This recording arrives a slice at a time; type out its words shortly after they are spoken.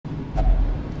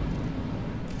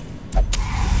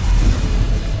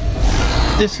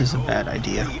This is a bad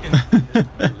idea.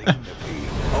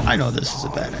 I know this is a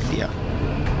bad idea.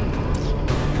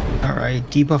 Alright,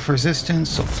 debuff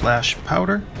resistance, so flash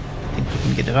powder. I think we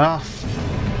can get it off.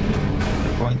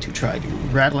 We're going to try to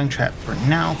rattling trap for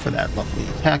now for that lovely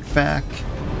attack back.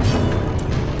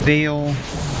 Veil.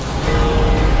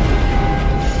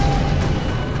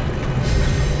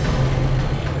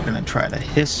 We're gonna try to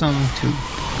hiss him to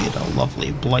get a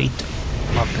lovely blight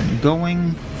up and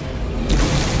going.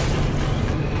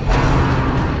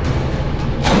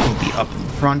 We'll be up in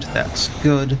front, that's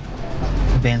good.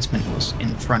 Advancement was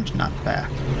in front, not back.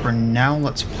 For now,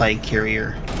 let's Plague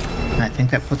Carrier. And I think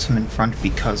that puts him in front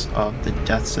because of the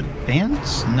Death's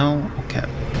Advance? No? Okay.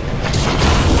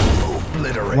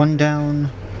 One down.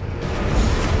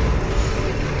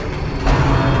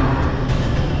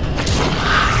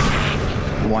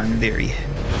 One very...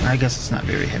 I guess it's not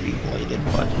very heavy bladed,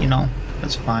 but, you know,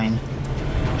 that's fine.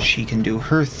 She can do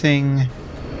her thing.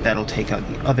 That'll take out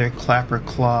the other Clapper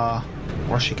Claw.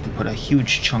 Or she can put a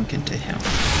huge chunk into him.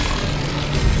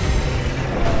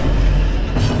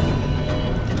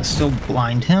 And still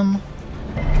blind him.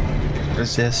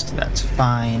 Resist, that's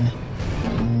fine.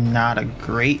 Not a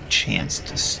great chance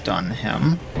to stun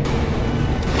him.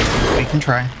 We can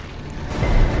try.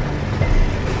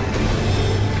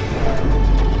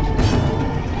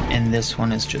 And this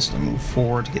one is just a move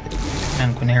forward to get the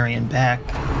Sanguinarian back.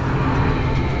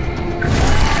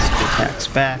 Still attacks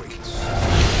back.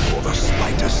 For the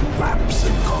slightest lapse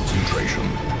in concentration.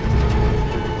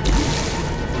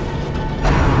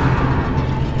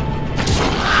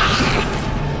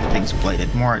 Things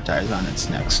bladed more, it dies on its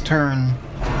next turn.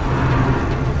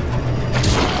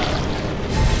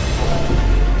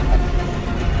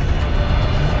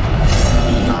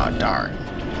 Ah, darn.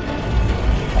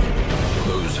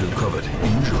 Those who covet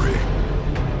injury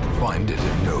find it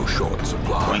in no short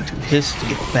supply. Going to hiss to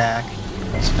get back.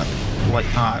 It's got what?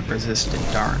 Ah, resisted,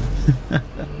 darn.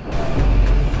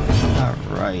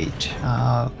 Alright,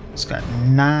 it's got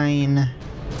 9.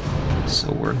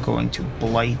 So we're going to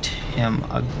blight him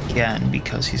again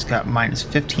because he's got minus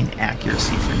 15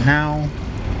 accuracy for now.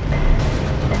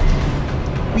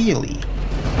 Really?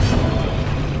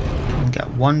 We've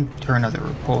got one turn of the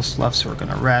repulse left, so we're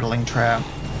going to rattling trap.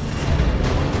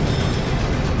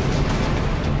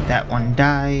 That one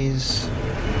dies.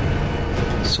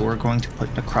 So we're going to put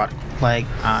Necrotic Plague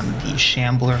on the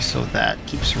Shambler so that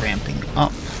keeps ramping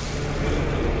up.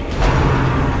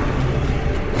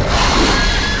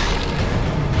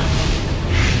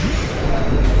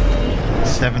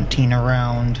 $17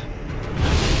 around.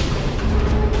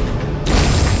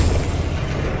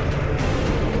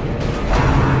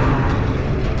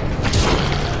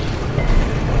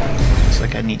 Looks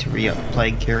like I need to re-up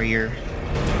Plague Carrier.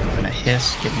 I'm gonna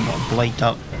hiss, give him a blight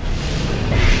up.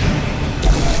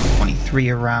 23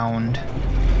 around.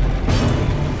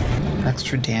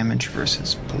 Extra damage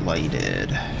versus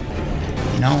blighted.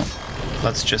 You know,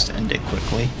 let's just end it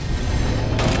quickly.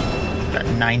 Got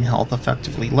 9 health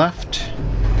effectively left.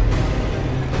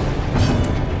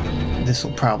 This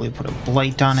will probably put a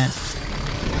blight on it.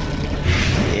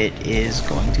 It is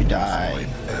going to die.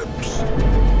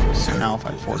 So now if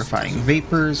I Fortifying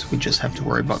Vapors, we just have to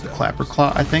worry about the Clapper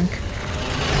Claw, I think.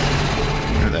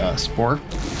 Or the Spore.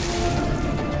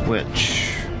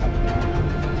 Which...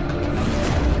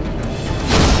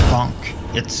 Bonk.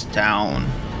 It's down.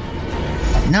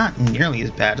 Not nearly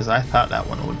as bad as I thought that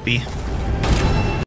one would be.